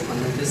कमाउँछु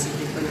भन्ने उद्देश्य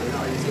केही पनि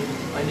होइन।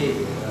 अहिले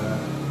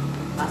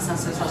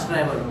 500-700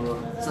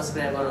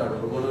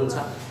 सब्सक्राइबरहरू हुनुहुन्छ।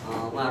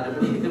 उहाँहरूले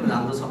पनि एकदम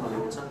राम्रो छ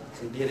भन्नुहुन्छ।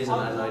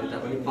 धेरैजनाले अहिले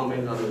पनि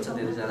कमेन्ट गर्नुहुन्छ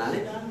धेरैजनाले।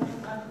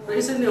 र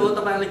यसरी नै हो।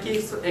 तपाईँहरूलाई के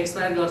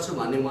एक्सपायर गर्छु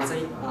भने म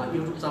चाहिँ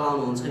युट्युब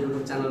चलाउनुहुन्छ,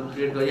 युट्युब च्यानल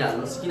क्रिएट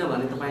गरिहाल्नुहोस्।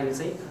 किनभने तपाईँले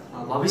चाहिँ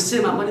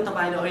भविष्यमा पनि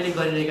तपाईँले अहिले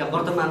गरिरहेका,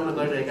 वर्तमानमा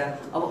गरिरहेका,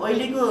 अब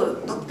अहिलेको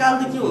तत्काल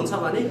त के हुन्छ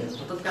भने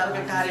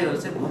तत्कालका कार्यहरू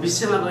चाहिँ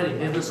भविष्यमा गएर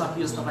हेर्न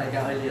सकियोस्। तपाईँका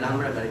अहिले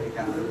राम्रा गरेका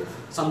कामहरू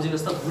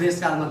सम्झिनुहोस् त।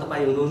 बुढेसकालमा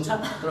तपाईँ हुनुहुन्छ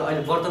तर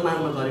अहिले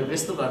वर्तमानमा गरेको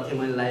यस्तो गर्थेँ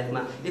मैले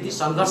लाइफमा, यति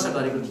सङ्घर्ष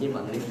गरेको थिएँ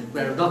भन्ने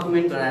कुराहरू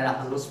डकुमेन्ट गराएर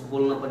हाल्नुहोस्।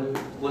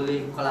 बोल्ने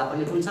कला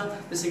पनि हुन्छ,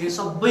 त्यसै गरी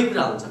सबै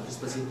कुरा हुन्छ।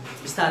 त्यसपछि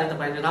बिस्तारै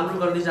तपाईँले राम्रो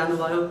गर्दै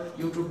जानुभयो,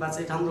 युट्युबमा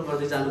चाहिँ राम्रो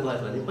गर्दै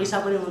जानुभयो भने पैसा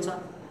पनि हुन्छ।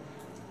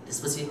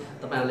 त्यसपछि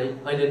तपाईँहरूले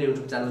अहिले नै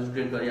युट्युब च्यानल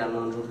क्रिएट गरिहाल्न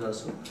अनुरोध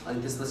गर्छु। अनि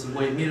त्यसपछि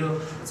मेरो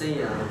चाहिँ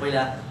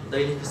पहिला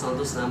दैनिक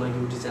सन्तोष नामक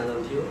युट्युब च्यानल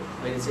थियो।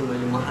 अहिले चाहिँ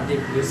मैले महादेव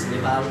न्युज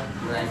नेपाल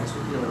गराएको छु।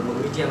 किनभने म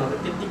मिडियामा पनि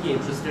त्यत्तिकै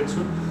इन्ट्रेस्टेड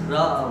छु र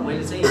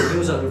मैले चाहिँ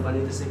न्युजहरू पनि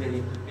त्यसै गरी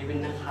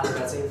विभिन्न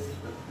खालका चाहिँ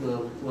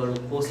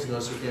पोस्ट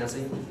गर्छु। त्यहाँ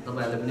चाहिँ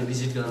तपाईँहरूले पनि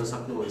भिजिट गर्न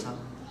सक्नुहुन्छ।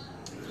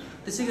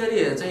 त्यसै गरी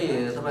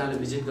चाहिँ तपाईँहरूले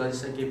भिजिट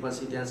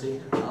गरिसकेपछि त्यहाँ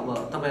चाहिँ अब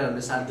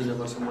तपाईँहरूले साथ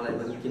दिनुपर्छ मलाई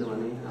पनि।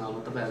 किनभने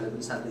अब तपाईँहरूले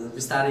पनि साथ दिनु,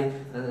 बिस्तारै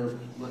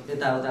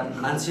यताउता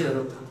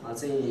मान्छेहरू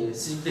चाहिँ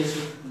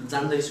सिक्दैछु,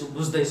 जान्दैछु,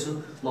 बुझ्दैछु।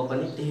 म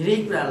पनि धेरै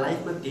कुरा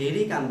लाइफमा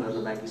धेरै काम गर्न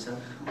बाँकी छ।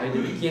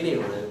 अहिले के नै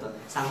हो त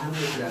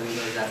सामान्य कुराहरू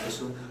गरिरहेको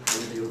छु।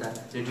 अहिले एउटा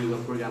रेडियोमा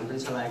प्रोग्राम पनि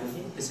चलाएको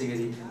थिएँ। त्यसै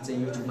गरी चाहिँ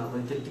युट्युबमा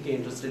पनि त्यत्तिकै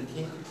इन्ट्रेस्टेड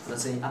थिएँ र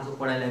चाहिँ आफ्नो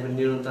पढाइलाई पनि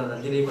निरन्तरता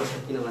दिनैपर्छ।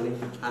 किनभने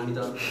हामी त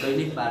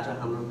दैनिकबाट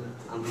हाम्रो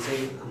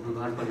चाहिँ हाम्रो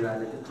घर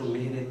परिवारले त्यत्रो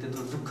मेहनत,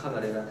 त्यत्रो दुःख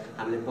गरेर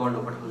हामीले पढ्न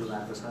पठाउनु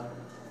भएको छ।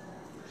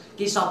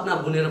 केही सपना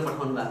बुनेर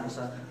पठाउनु भएको छ।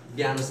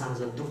 बिहान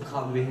साँझ दुःख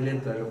मेहनत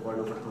गरेर पढ्न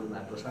पठाउनु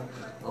भएको छ।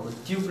 अब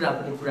त्यो कुरा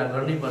पनि पुरा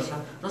गर्नैपर्छ।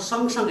 र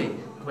सँगसँगै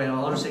तपाईँ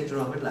अरू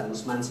सेक्टरमा पनि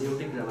लाग्नुहोस्। मान्छे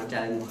एउटै कुरामा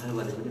ट्यालेन्ट भयो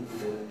भने पनि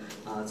पुग्दैन।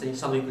 चाहिँ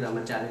सबै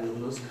कुरामा ट्यालेन्ट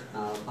हुनुहोस्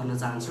भन्न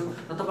चाहन्छु।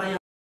 र तपाईँ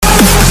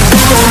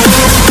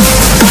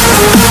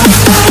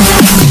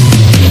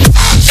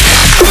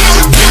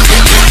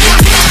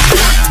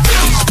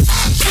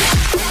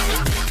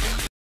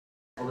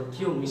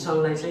त्यो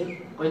मिसनलाई चाहिँ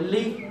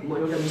कहिल्यै म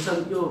एउटा मिसन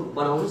त्यो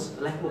बनाउनुहोस्,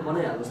 लाइफमा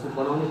बनाइहाल्नुहोस्। त्यो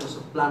बनाउनै पर्छ,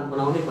 प्लान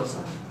बनाउनै पर्छ।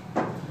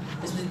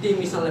 त्यसपछि त्यही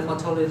मिसनलाई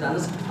पछ्याउँदै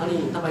जानुहोस्। अनि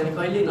तपाईँले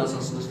कहिल्यै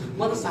नसोच्नुहोस्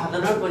म त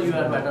साधारण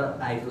परिवारबाट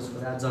आएको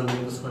छोरा,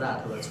 जन्मेको छोरा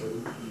अथवा छोरी,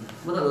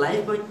 म त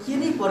लाइफमा के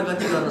नै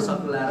प्रगति गर्न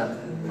सक्नुला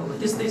र अब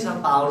त्यस्तै छ।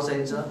 पावर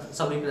चाहिन्छ,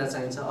 सबै कुरा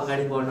चाहिन्छ,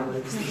 अगाडि बढ्न पनि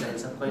त्यस्तै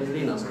चाहिन्छ।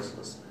 कहिल्यै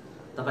नसोच्नुहोस्।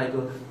 तपाईँको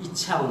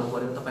इच्छा हुनु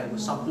पर्यो, तपाईँको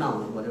सपना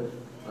हुनु पर्यो।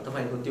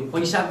 तपाईँको त्यो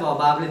पैसाको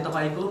अभावले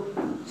तपाईँको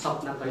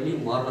सपना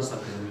कहिल्यै मर्न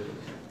सक्दैन।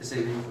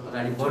 त्यसैले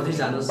अगाडि बढ्दै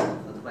जानुहोस्,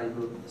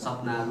 तपाईँको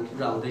सपनाहरू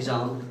पुरा हुँदै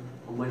जाउन्।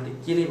 मैले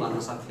के नै भन्न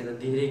सक्दिनँ,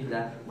 धेरै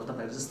कुरा म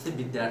तपाईँको जस्तै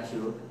विद्यार्थी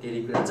हो, धेरै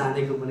कुरा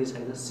जानेको पनि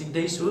छैन,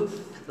 सिक्दैछु।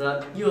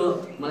 र यो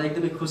मलाई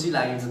एकदमै खुसी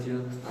लागेको थियो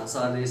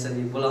सरले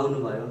यसरी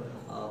बोलाउनु भयो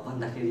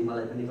भन्दाखेरि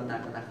मलाई पनि कता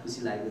कता खुसी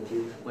लागेको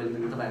थियो। मैले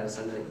पनि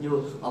तपाईँहरूसँग यो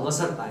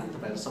अवसर पाएँ,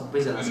 तपाईँहरू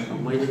सबैजनासँग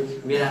मैले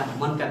मेरा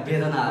मनका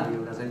वेदनाहरू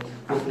एउटा चाहिँ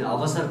पोख्ने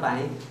अवसर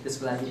पाएँ।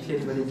 त्यसको लागि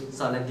फेरि पनि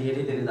सरलाई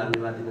धेरै धेरै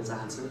धन्यवाद दिन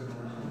चाहन्छु।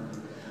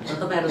 र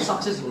तपाईँहरू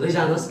सक्सेस हुँदै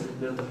जानुहोस्,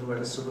 मेरो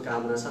तर्फबाट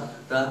शुभकामना छ।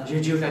 र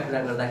रेडियोका कुरा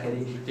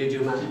गर्दाखेरि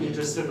रेडियोमा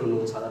इन्ट्रेस्टेड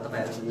हुनुहुन्छ होला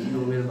तपाईँहरू,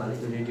 यो मेरो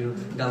भनेको रेडियो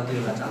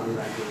गाउँतिरबाट आउनु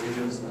भएको,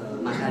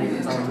 रेडियोमा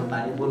कार्यक्रम चलाउनु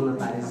पाएँ, बोल्न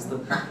पाएँ जस्तो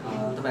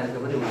तपाईँहरूको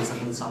पनि हुन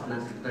सक्ने सपना।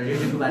 र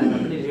रेडियोको बारेमा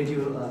पनि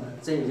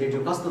रेडियो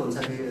कस्तो हुन्छ,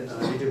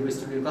 रेडियोको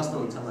स्टुडियो कस्तो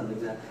हुन्छ भन्ने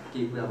कुरा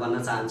केही कुरा भन्न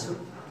चाहन्छु।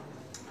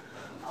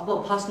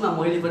 अब फर्स्टमा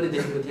मैले पनि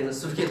देखेको थिएन,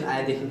 सुर्खेत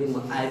आएदेखि नै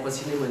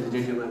आएपछि नै मैले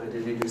रेडियोमा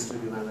गएर रेडियो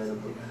स्टुडियोमा गएर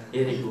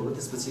हेरेको हो।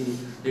 त्यसपछि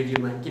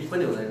रेडियोमा केही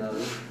पनि हुँदैन,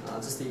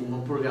 जस्तै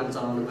म प्रोग्राम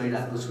चलाउन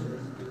गइरहेको छु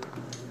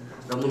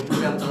र म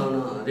प्रोग्राम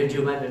चलाउन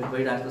रेडियोमा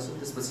गइरहेको छु।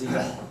 त्यसपछि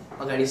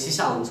अगाडि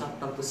सिसा हुन्छ,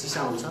 टक्क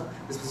सिसा हुन्छ,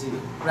 त्यसपछि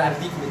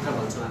प्राविधिक मित्र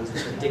भन्छौँ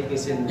हामी,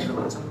 टेक्निसियन मित्र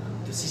भन्छौँ।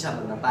 त्यो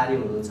सिसाभन्दा पारि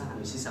हुनुहुन्छ,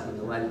 हामी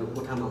सिसाभन्दा वारीको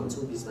कोठामा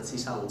हुन्छौँ, बिचमा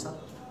सिसा हुन्छ।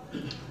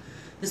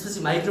 त्यसपछि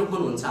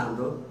माइक्रोफोन हुन्छ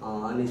हाम्रो,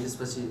 अनि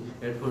त्यसपछि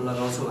हेडफोन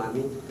लगाउँछौँ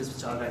हामी।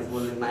 त्यसपछि अगाडि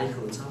बोल्ने माइक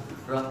हुन्छ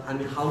र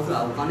हामी हाउ टु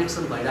हाउ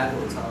कनेक्सन भइरहेको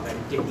हुन्छ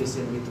अगाडि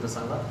टेक्निसियन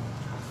मित्रसँग।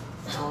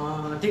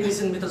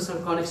 टेक्निसियन मित्रसँग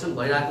कनेक्सन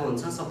भइरहेको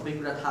हुन्छ, सबै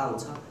कुरा थाहा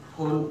हुन्छ।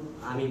 फोन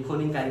हामी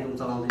फोनिङ कार्यक्रम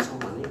चलाउँदैछौँ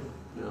भने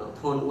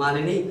फोन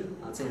उहाँले नै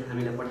चाहिँ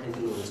हामीलाई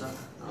पठाइदिनुहुन्छ,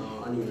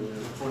 अनि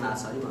फोन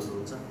आछ है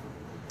भन्नुहुन्छ।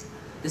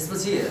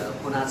 त्यसपछि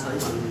फोन आछ है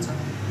भन्नुहुन्छ,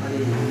 अनि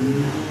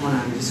फोन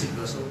हामी रिसिभ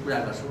गर्छौँ, कुरा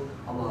गर्छौँ।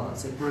 अब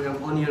चाहिँ प्रोग्राम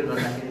अन एयर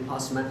गर्दाखेरि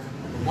फर्स्टमा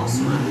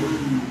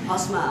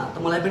त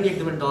मलाई पनि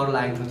एकदमै डर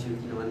लागेको थियो,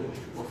 किनभने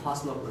म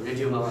फर्स्टमा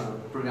रेडियोमा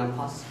प्रोग्राम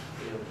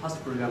फर्स्ट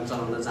प्रोग्राम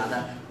चलाउन जाँदा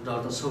डर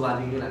त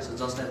स्वाभाविकै लाग्छ,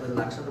 जसलाई पनि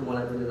लाग्छ र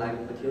मलाई पनि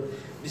लागेको थियो।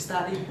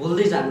 बिस्तारै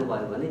बोल्दै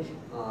जानुभयो भने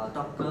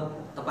टक्क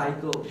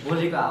तपाईँको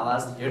बोलेको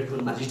आवाज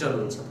हेडफोनमा रिटर्न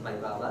हुन्छ,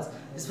 तपाईँको आवाज।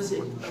 त्यसपछि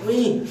एकदमै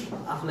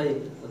आफूलाई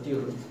त्यो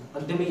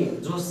एकदमै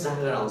जोस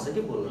जाँगर आउँछ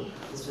कि बोल्न,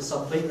 त्यसपछि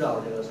सबै कुरा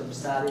आउने गर्छ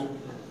बिस्तारै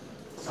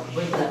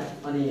सबै कुरा।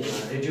 अनि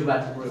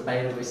रेडियोबाट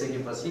बाहिर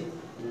गइसकेपछि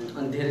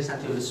अनि धेरै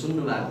साथीहरूले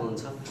सुन्नु भएको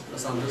हुन्छ र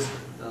सन्तोष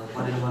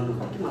भनेर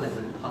भन्नुभयो कि मलाई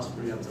पनि फर्स्ट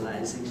प्रोग्राम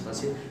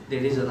चलाइसकेपछि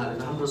धेरैजनाले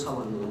राम्रो छ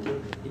भन्नुहुन्थ्यो,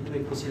 एकदमै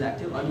खुसी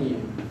लाग्थ्यो। अनि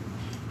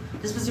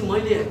त्यसपछि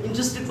मैले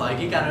इन्ट्रेस्टेड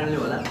भएकै कारणले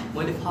होला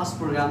मैले फर्स्ट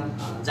प्रोग्राम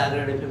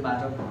जागरण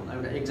एफएमबाट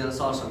एकजना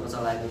सरसँग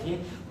चलाएको थिएँ,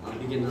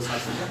 बिरेन्द्र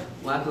सरसँग।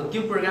 उहाँको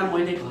त्यो प्रोग्राम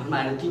मैले घरमा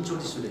आएर 3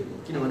 चोटि सुनेको,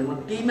 किनभने म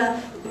त्यहीमा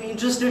एकदमै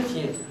इन्ट्रेस्टेड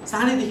थिएँ।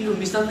 सानैदेखिको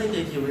मिसन नै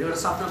त्यही थियो, एउटा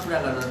सपना पुरा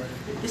गर्न।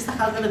 त्यस्ता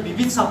खालका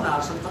विविध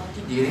सपनाहरू छन्,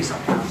 कति धेरै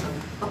सपनाहरू छन्,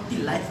 कति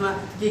लाइफमा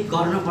केही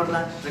गर्न पर्ला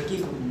र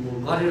केही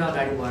गरेर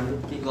अगाडि बढ्ने,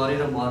 केही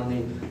गरेर मर्ने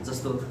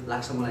जस्तो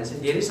लाग्छ मलाई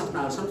चाहिँ। धेरै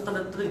सपनाहरू छन्,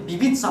 तर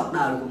विविध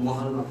सपनाहरूको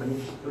महलमा पनि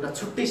एउटा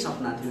छुट्टै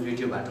सपना थियो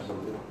रेडियोबाट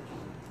बोल्नु।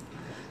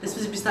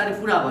 त्यसपछि बिस्तारै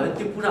पुरा भयो,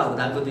 त्यो पुरा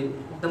हुँदाको दिन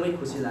एकदमै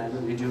खुसी लाग्यो।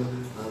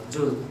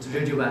 जो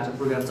रेडियोबाट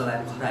प्रोग्राम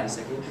चलाएर घर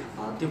आइसकेँ,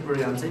 त्यो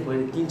प्रोग्राम चाहिँ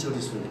मैले 3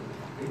 चोटि सुनेँ,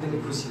 एकदमै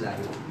खुसी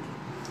लाग्यो।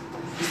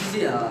 त्यसपछि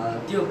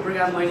त्यो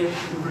प्रोग्राम मैले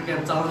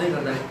चलाउँदै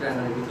गर्दा कुरा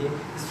गरेको थिएँ।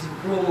 त्यसपछि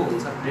प्रोमो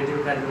हुन्छ, रेडियो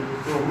कार्यक्रमको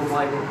प्रोमो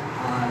अहिले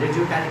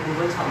रेडियो कार्यक्रम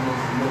पनि छ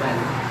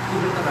मोबाइलमा, त्यो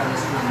पनि तपाईँहरूलाई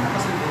सुनाउनु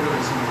कसरी बोल्दो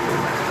रहेछ।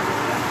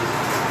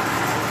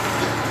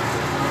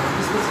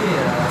 त्यसपछि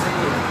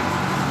चाहिँ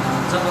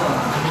जब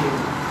हामी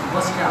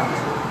बसिरहेको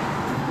हुन्छौँ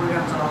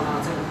प्रोग्राम चलाउन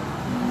चाहिँ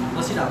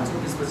बसिरहेको हुन्छौँ,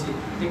 त्यसपछि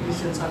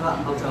टेक्निसियनसँग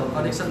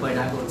कनेक्सन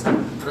भइरहेको हुन्छ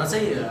र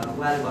चाहिँ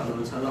उहाँले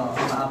भन्नुहुन्छ ल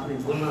अब आफूले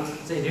बोल्न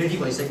चाहिँ रेडी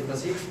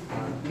भइसकेपछि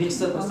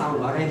मिक्सरको साउन्ड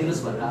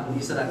घटाइदिनुहोस् भनेर आफ्नो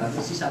इसारा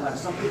गर्ने, सिसाबाट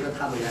सबै कुरा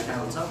थाहा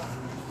भइरहेको हुन्छ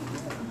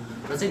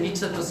र चाहिँ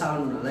मिक्सरको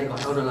साउन्डलाई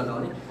घटाउन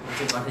लगाउने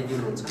चाहिँ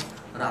घटाइदिनुहुन्छ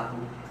र आफू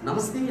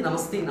नमस्ते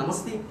नमस्ते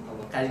नमस्ते, अब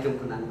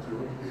कार्यक्रमको नाम के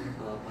हो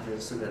भनेर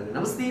सुरु गर्ने,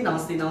 नमस्ते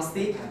नमस्ते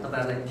नमस्ते,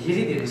 तपाईँहरूलाई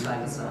धेरै धेरै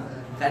स्वागत छ।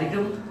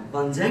 कार्यक्रम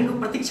भन्ज्याङको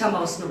प्रतीक्षामा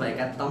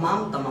बस्नुभएका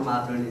तमाम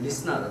आदरणीय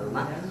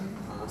लिसनरहरूमा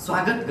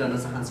स्वागत गर्न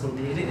चाहन्छौँ।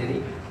 धेरै धेरै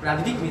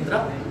प्राविधिक मित्र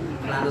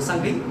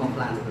प्लानोसँगै म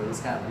प्लानको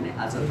नमस्कार भन्ने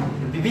आज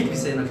विविध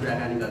विषयमा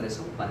कुराकानी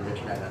गर्नेछौँ भनेर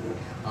कुरा गर्ने।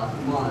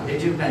 म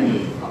रेडियो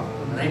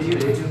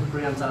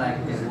प्रोग्राम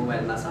चलाएको थिएँ,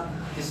 मोबाइलमा छ,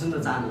 त्यो सुन्न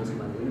चाहनुहुन्छ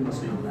भने पनि म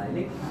सुनाउँदा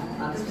अहिले।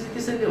 त्यसपछि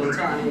त्यसरी हुन्छ,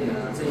 अनि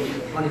चाहिँ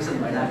कनेक्सन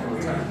भइरहेको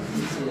हुन्छ,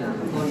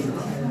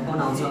 फोन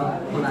आउँछ,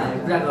 फोन आयो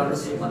कुरा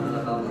गर्नुहोस् भन्न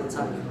लगाउनुहुन्छ।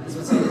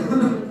 त्यसपछि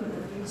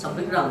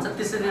सबै कुरा हुन्छ,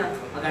 त्यसरी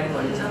अगाडि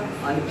बढिन्छ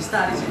अनि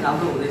बिस्तारै चाहिँ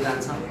राम्रो हुँदै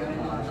जान्छ।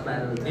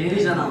 तपाईँहरू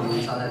धेरैजना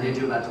हुनुहुन्छ होला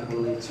रेडियोबाट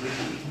बोल्ने इच्छु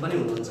पनि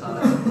हुनुहुन्छ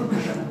होला,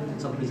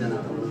 सबैजना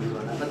त हुनुहुन्छ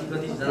होला,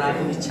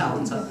 कतिजनाको इच्छा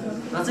हुन्छ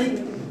र चाहिँ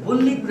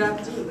बोल्ने कुरा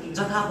चाहिँ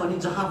जहाँ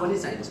पनि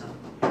चाहिन्छ।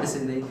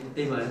 त्यसरी नै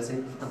त्यही भएर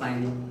चाहिँ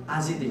तपाईँले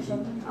आजैदेखि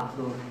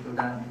आफ्नो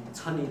एउटा छ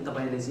नि,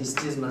 तपाईँले चाहिँ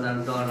स्टेजमा जान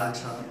डर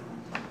लाग्छ,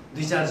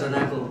 2-4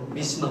 जनाको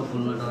बिचमा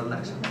बोल्न डर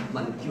लाग्छ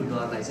भने त्यो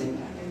डरलाई चाहिँ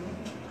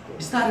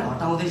बिस्तारै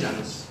हटाउँदै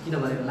जानुहोस्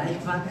किनभने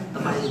लाइफमा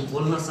तपाईँले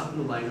बोल्न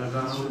सक्नु भएन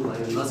डराउनु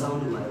भयो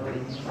लजाउनु भयो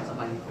भने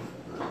तपाईँ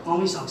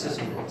कमै सक्सेस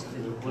हुनुहुन्छ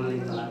त्यो बोल्ने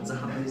कला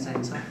जहाँ पनि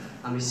चाहिन्छ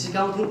हामी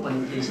सिकाउँथ्यौँ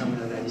पनि केही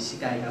समय अगाडि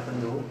सिकाएका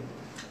पनि हौँ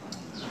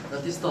र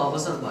त्यस्तो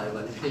अवसर भयो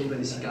भने फेरि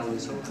पनि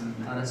सिकाउनेछौँ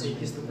र चाहिँ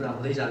त्यस्तो कुरा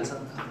हुँदै जान्छ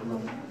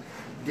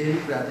धेरै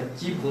कुरा त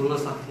के बोल्न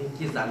सक्थेँ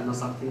के जान्न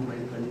सक्थेँ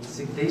मैले पनि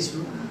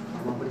सिक्दैछु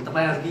म पनि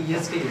तपाईँहरूकै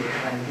एजकै हो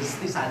तपाईँहरूको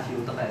जस्तै साथी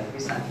हो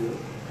तपाईँहरूकै साथी हो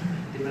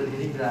त्यही भएर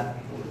धेरै कुरा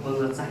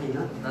बोल्न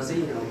चाहिनँ र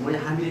चाहिँ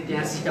हामीले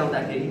त्यहाँ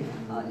सिकाउँदाखेरि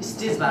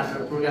स्टेजबाट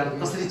प्रोग्राम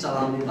कसरी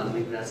चलाउने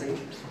भन्ने कुरा चाहिँ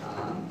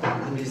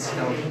हामीले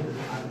सिकाउँथ्यौँ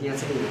त्यहाँ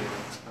चाहिँ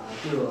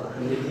त्यो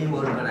हामीले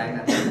गेमहरू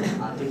गराएका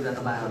थियौँ त्यो कुरा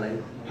तपाईँहरूलाई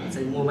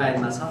चाहिँ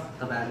मोबाइलमा छ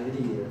तपाईँहरू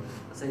यदि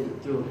चाहिँ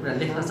त्यो कुरा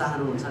लेख्न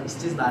चाहनुहुन्छ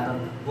स्टेजबाट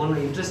बोल्न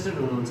इन्ट्रेस्टेड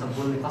हुनुहुन्छ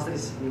बोल्ने कसरी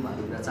सिक्ने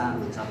भन्ने कुरा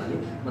चाहनुहुन्छ भने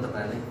म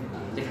तपाईँहरूलाई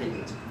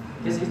देखाइदिन्छु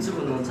के चाहिँ इच्छुक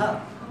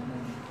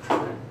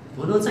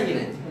हुनुहुन्छ कि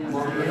नै म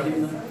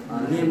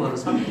नियमहरू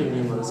छ त्यो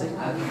नियमहरू चाहिँ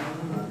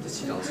त्यो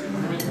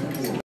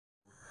सिकाउँछु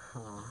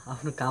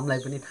आफ्नो कामलाई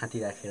पनि थाँती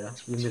राखेर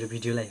यो मेरो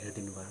भिडियोलाई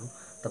हेरिदिनु भयो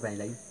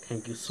तपाईँलाई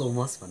थ्याङ्क यू सो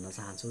मच भन्न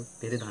चाहन्छु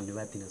धेरै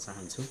धन्यवाद दिन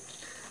चाहन्छु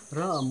र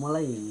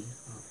मलाई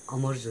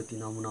अमरज्योति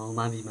नमुना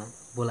उमाविमा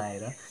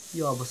बोलाएर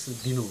यो अवसर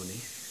दिनुहुने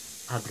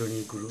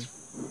आदरणीय गुरु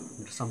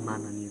मेरो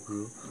सम्माननीय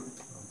गुरु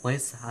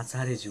महेश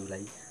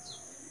आचार्यज्यूलाई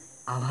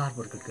आभार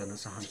प्रकट गर्न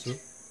चाहन्छु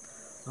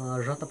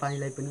र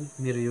तपाईँलाई पनि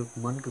मेरो यो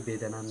मनको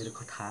वेदना मेरो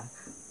कथा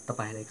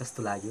तपाईँलाई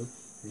कस्तो लाग्यो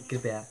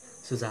कृपया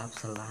सुझाव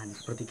सल्लाह अनि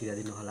प्रतिक्रिया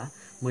दिनुहोला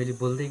मैले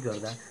बोल्दै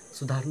गर्दा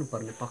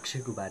सुधार्नुपर्ने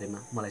पक्षको बारेमा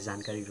मलाई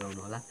जानकारी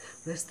गराउनुहोला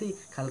र यस्तै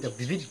खालका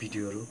विविध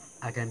भिडियोहरू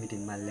आगामी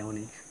दिनमा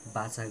ल्याउने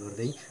बाचा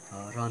गर्दै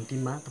र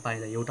अन्तिममा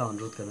तपाईँलाई एउटा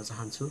अनुरोध गर्न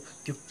चाहन्छु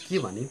त्यो के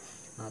भने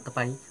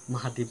तपाईँ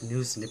महादेव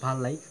न्युज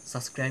नेपाललाई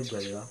सब्सक्राइब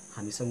गरेर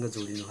हामीसँग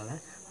जोडिनुहोला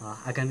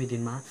आगामी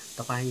दिनमा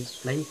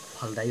तपाईँलाई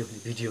फलदायी हुने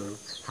भिडियोहरू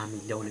हामी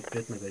ल्याउने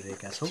प्रयत्न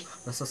गरिरहेका छौँ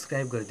र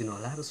सब्सक्राइब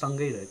गरिदिनुहोला र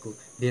सँगै रहेको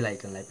बेल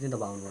आइकनलाई पनि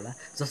दबाउनुहोला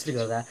जसले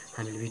गर्दा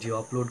हामीले भिडियो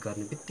अपलोड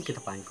गर्ने बित्तिकै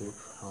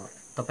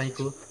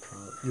तपाईँको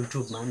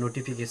युट्युबमा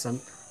नोटिफिकेसन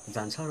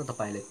जान्छ र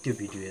तपाईँले त्यो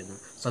भिडियो हेर्न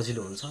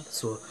सजिलो हुन्छ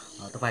सो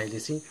तपाईँले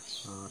चाहिँ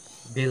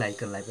बेल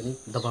आइकनलाई पनि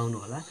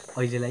दबाउनुहोला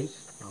अहिलेलाई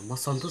म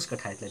सन्तोष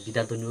कठायतलाई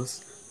बिदा दिनुहोस्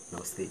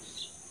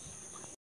नमस्ते